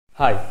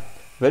Hi,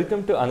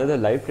 welcome to another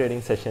live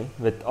trading session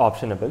with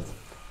Optionables.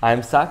 I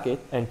am Saket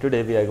and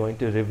today we are going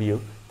to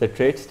review the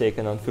trades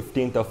taken on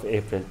 15th of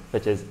April,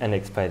 which is an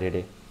expiry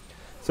day.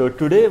 So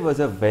today was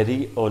a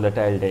very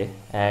volatile day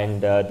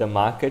and the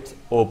markets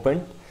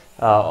opened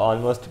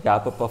almost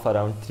gap up of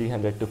around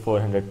 300 to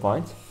 400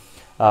 points.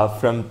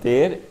 From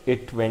there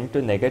it went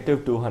to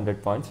negative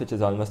 200 points, which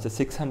is almost a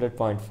 600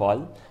 point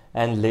fall,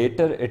 and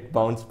later it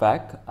bounced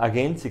back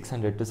again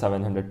 600 to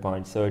 700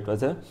 points. So it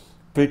was a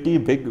pretty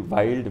big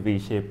wild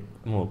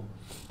V-shaped move.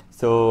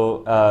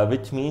 So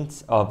which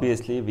means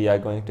obviously we are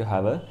going to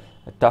have a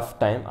tough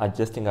time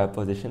adjusting our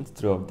positions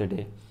throughout the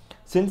day.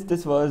 Since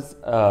this was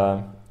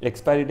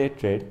expiry day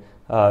trade,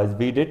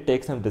 we did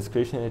take some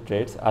discretionary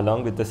trades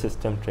along with the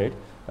system trade,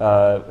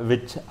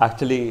 which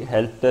actually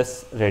helped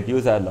us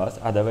reduce our loss.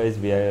 Otherwise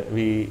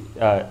we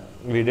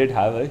did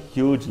have a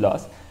huge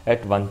loss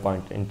at one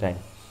point in time.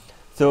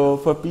 So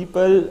for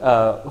people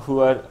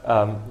who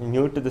are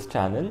new to this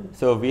channel,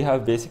 so we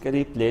have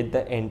basically played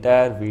the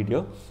entire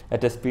video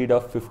at a speed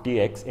of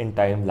 50x in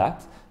time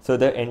lapse. So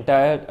the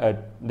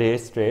entire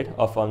day's trade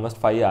of almost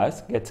 5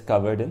 hours gets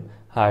covered in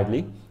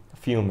hardly a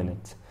few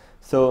minutes.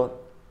 So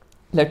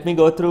let me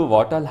go through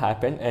what all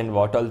happened and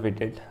what all we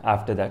did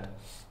after that.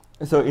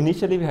 So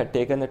initially we had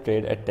taken a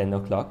trade at 10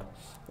 o'clock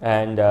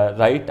and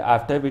right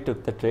after we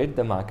took the trade,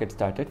 the market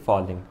started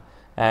falling.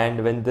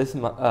 And when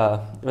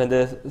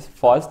the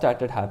fall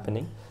started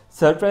happening,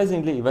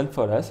 surprisingly even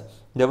for us,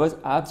 there was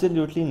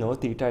absolutely no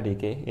theta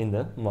decay in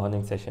the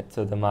morning session.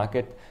 So the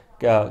market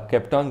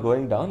kept on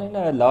going down and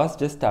our loss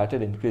just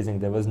started increasing.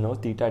 There was no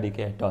theta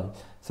decay at all.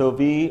 So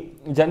we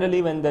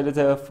generally, when there is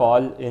a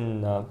fall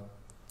in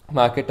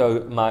market or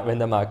when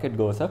the market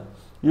goes up,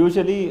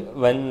 usually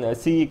when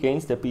CE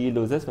gains, the PE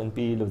loses. When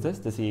PE loses,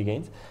 the CE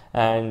gains.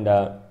 And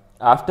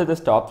after the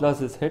stop loss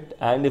is hit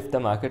and if the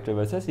market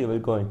reverses, you will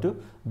go into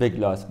big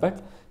loss.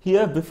 But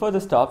here, before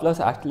the stop loss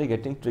actually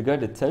getting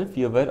triggered itself,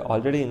 you were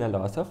already in a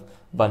loss of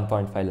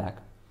 1.5 lakh.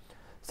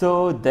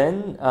 So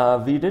then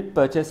we did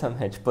purchase some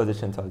hedge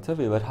positions also.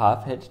 We were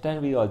half hedged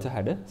and we also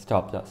had a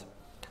stop loss.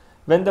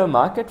 When the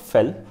market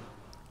fell,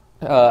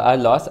 our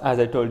loss, as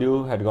I told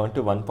you, had gone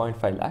to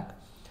 1.5 lakh.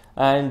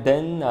 And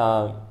then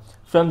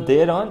from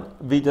there on,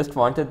 we just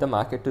wanted the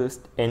market to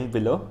end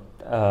below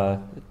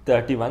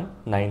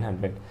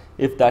 31,900.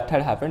 If that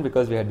had happened,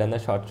 because we had done a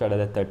short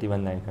strategy at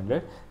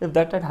 31,900, if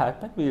that had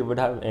happened, we would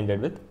have ended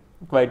with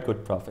quite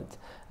good profits.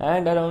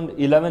 And around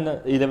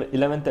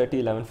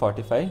 11:30,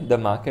 11:45, the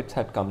markets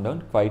had come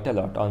down quite a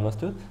lot, almost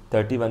to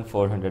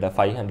 31,400, a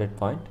 500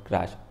 point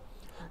crash.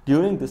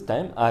 During this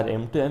time, our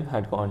M2M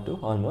had gone to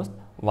almost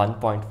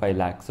 1.5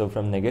 lakh. So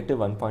from negative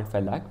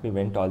 1.5 lakh, we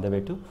went all the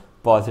way to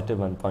positive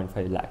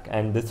 1.5 lakh.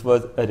 And this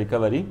was a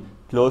recovery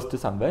close to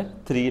somewhere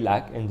 3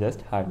 lakh in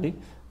just hardly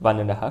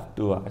 1.5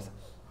 to 2 hours.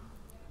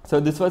 So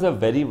this was a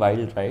very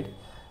wild ride.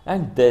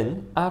 And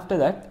then after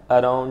that,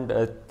 around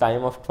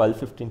time of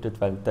 12:15 to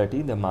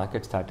 12:30, the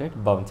market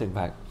started bouncing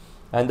back.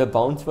 And the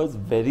bounce was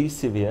very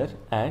severe,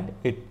 and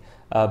it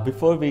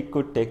before we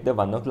could take the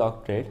 1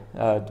 o'clock trade,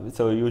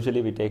 so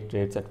usually we take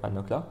trades at 1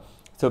 o'clock.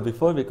 So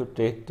before we could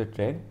take the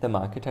trade, the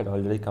market had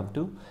already come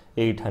to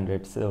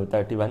 800, so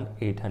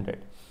 31,800.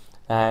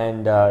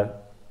 And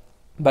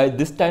by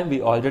this time,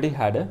 we already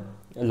had a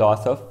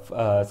loss of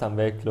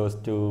somewhere close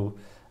to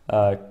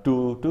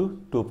 2 to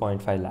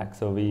 2.5 lakh.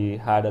 So we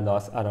had a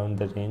loss around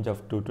the range of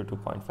 2 to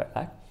 2.5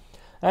 lakh.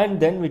 And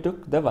then we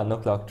took the 1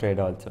 o'clock trade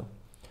also.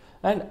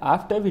 And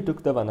after we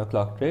took the 1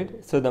 o'clock trade,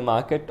 so the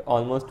market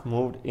almost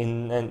moved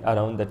in and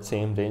around that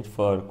same range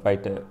for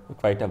quite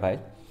a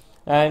while.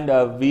 And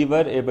we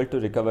were able to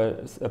recover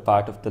a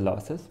part of the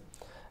losses.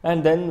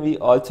 And then we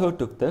also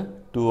took the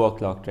 2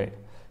 o'clock trade.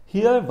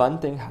 Here one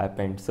thing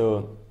happened. So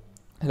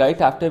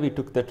right after we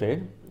took the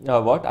trade,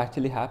 what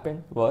actually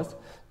happened was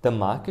the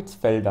markets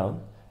fell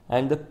down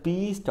and the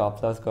PE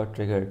stop loss got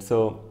triggered. So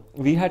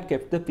we had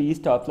kept the PE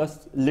stop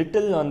loss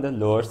little on the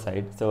lower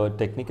side. So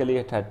technically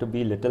it had to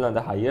be little on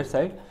the higher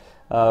side.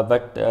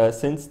 But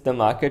since the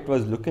market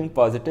was looking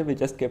positive, we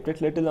just kept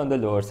it little on the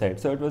lower side.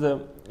 So it was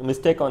a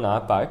mistake on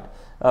our part,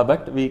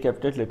 but we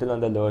kept it little on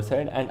the lower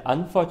side. And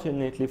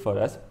unfortunately for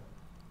us,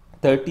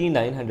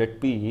 3,900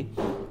 PE,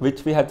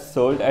 which we had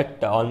sold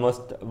at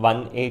almost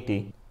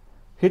 180,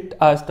 hit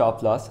our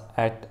stop loss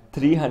at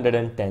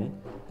 310,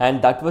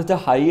 and that was the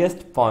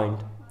highest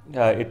point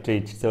it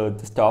reached. So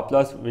the stop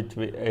loss which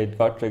it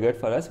got triggered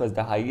for us was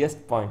the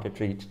highest point it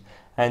reached,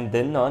 and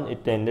then on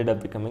it ended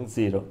up becoming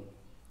 0.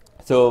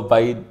 So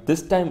by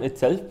this time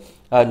itself,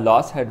 our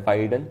loss had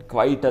widened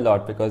quite a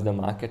lot because the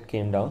market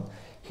came down,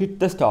 hit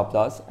the stop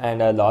loss,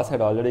 and our loss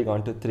had already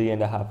gone to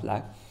 3.5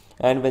 lakh.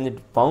 And when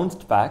it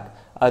bounced back,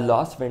 our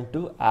loss went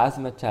to as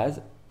much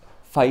as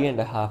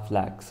 5.5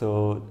 lakh.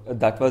 So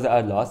that was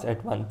our loss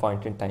at one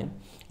point in time.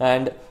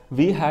 And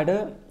we had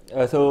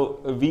so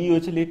we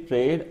usually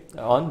trade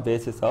on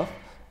basis of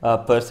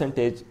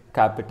percentage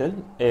capital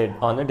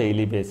on a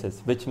daily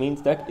basis, which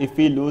means that if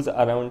we lose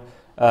around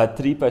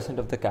 3%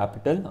 of the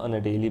capital on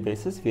a daily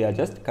basis, we are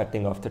just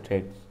cutting off the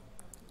trade.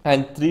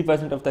 And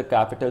 3% of the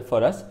capital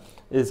for us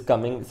is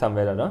coming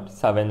somewhere around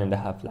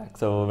 7.5 lakh.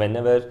 So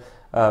whenever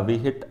we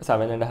hit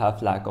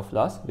 7.5 lakh of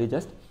loss, we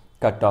just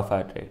cut off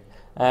our trade.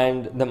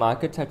 And the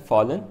markets had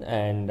fallen,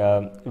 and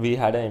we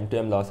had an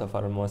MTM loss of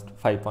almost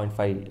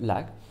 5.5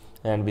 lakh,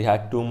 and we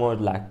had 2 more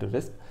lakh to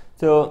risk.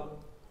 So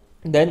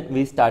then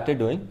we started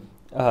doing,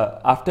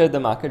 after the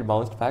market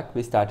bounced back,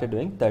 we started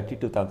doing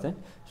 32,000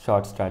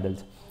 short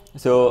straddles.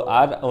 So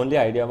our only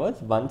idea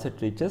was, once it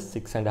reaches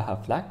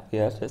 6.5 lakh, we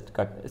are just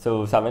cut.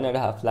 So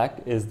 7.5 lakh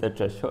is the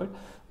threshold.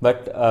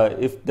 But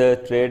if the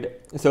trade,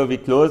 so we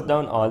closed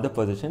down all the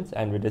positions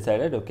and we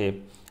decided,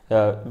 okay,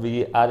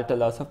 we are at a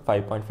loss of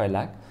 5.5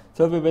 lakh.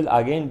 So we will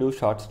again do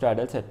short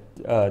straddles at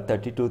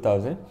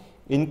 32,000.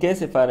 In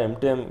case if our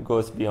MTM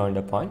goes beyond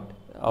a point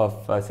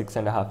of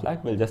 6.5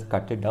 lakh, we'll just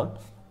cut it down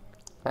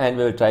and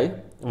we will try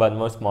one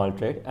more small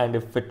trade. And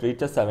if it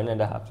reaches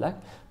 7.5 lakh,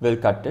 we'll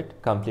cut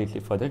it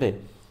completely for the day.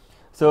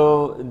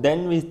 So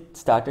then we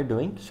started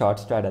doing short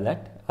straddle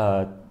at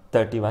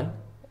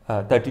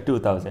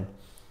 32,000.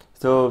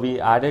 So we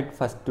added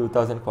first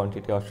 2,000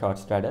 quantity of short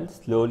straddle,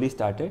 slowly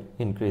started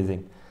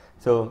increasing.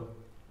 So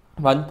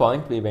one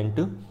point we went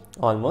to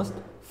almost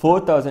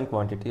 4,000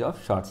 quantity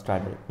of short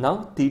straddle.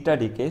 Now theta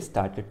decay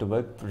started to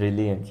work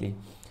brilliantly.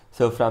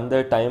 So from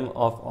the time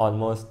of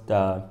almost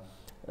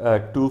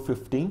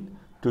 215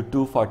 to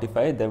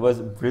 245, there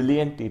was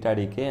brilliant theta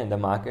decay, and the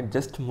market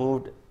just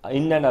moved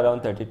in and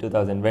around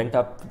 32,000, went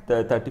up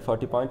the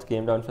 30-40 points,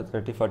 came down for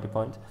 30-40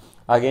 points,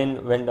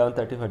 again went down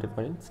 30-40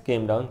 points,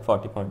 came down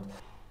 40 points.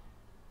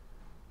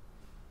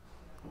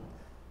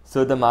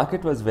 So the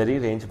market was very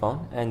range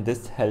bound, and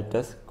this helped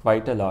us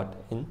quite a lot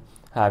in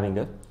having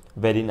a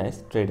very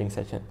nice trading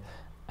session.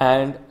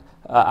 And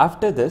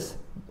after this,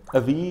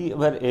 we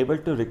were able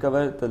to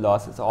recover the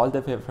losses all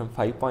the way from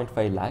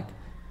 5.5 lakh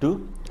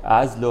to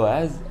as low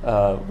as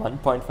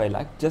 1.5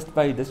 lakh just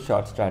by this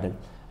short straddle.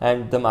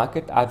 And the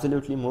market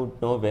absolutely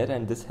moved nowhere,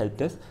 and this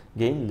helped us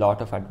gain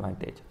lot of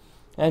advantage.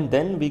 And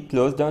then we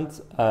closed down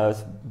a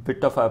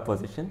bit of our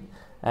position,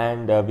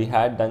 and we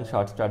had done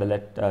short straddle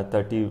at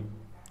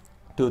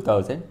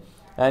 32,000,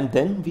 and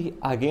then we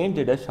again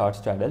did a short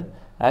straddle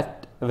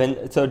at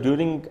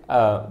during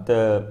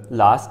the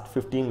last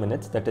 15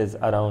 minutes, that is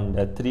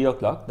around 3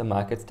 o'clock, the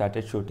market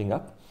started shooting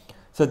up.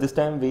 So this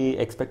time we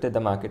expected the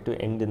market to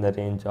end in the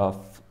range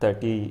of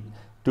 30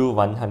 to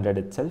 100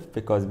 itself,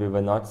 because we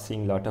were not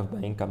seeing lot of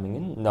buying coming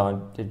in, nor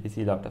did we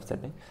see lot of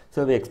selling.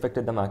 So we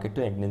expected the market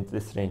to end in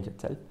this range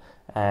itself.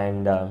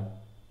 And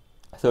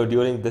so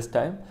during this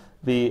time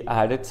we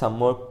added some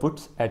more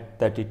puts at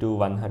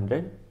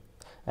 32,100,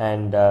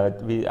 and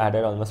we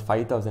added almost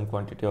 5,000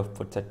 quantity of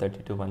puts at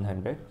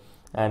 32,100,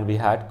 and we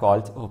had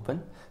calls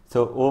open.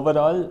 So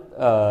overall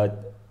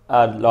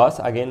our loss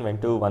again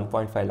went to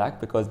 1.5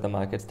 lakh because the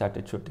market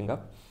started shooting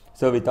up.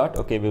 So we thought,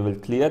 okay, we will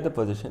clear the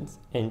positions,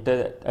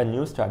 enter a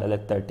new straddle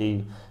at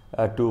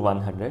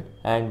 32,100,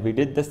 and we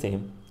did the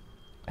same,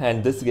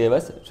 and this gave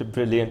us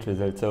brilliant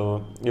results.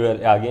 So we were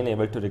again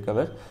able to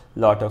recover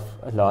lot of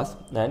loss,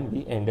 and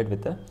we ended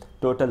with a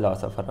total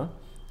loss of around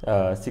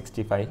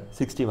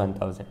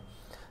 61,000.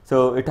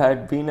 So it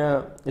has been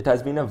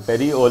a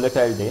very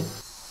volatile day.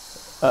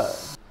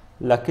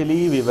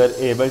 Luckily we were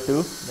able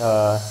to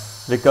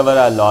recover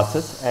our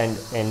losses and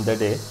end the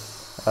day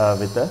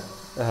with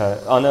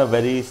on a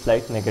very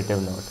slight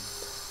negative note.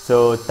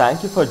 So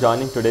thank you for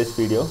joining today's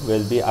video.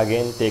 We'll be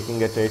again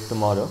taking a trade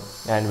tomorrow,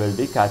 and we'll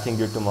be catching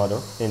you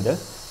tomorrow in the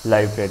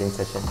live trading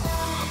session.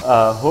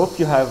 Hope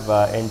you have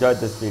enjoyed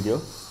this video.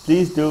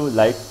 Please do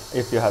like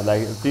if you have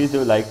please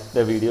do like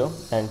the video,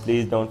 and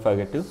please don't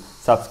forget to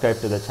subscribe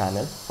to the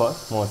channel for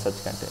more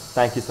such content.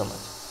 Thank you so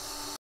much.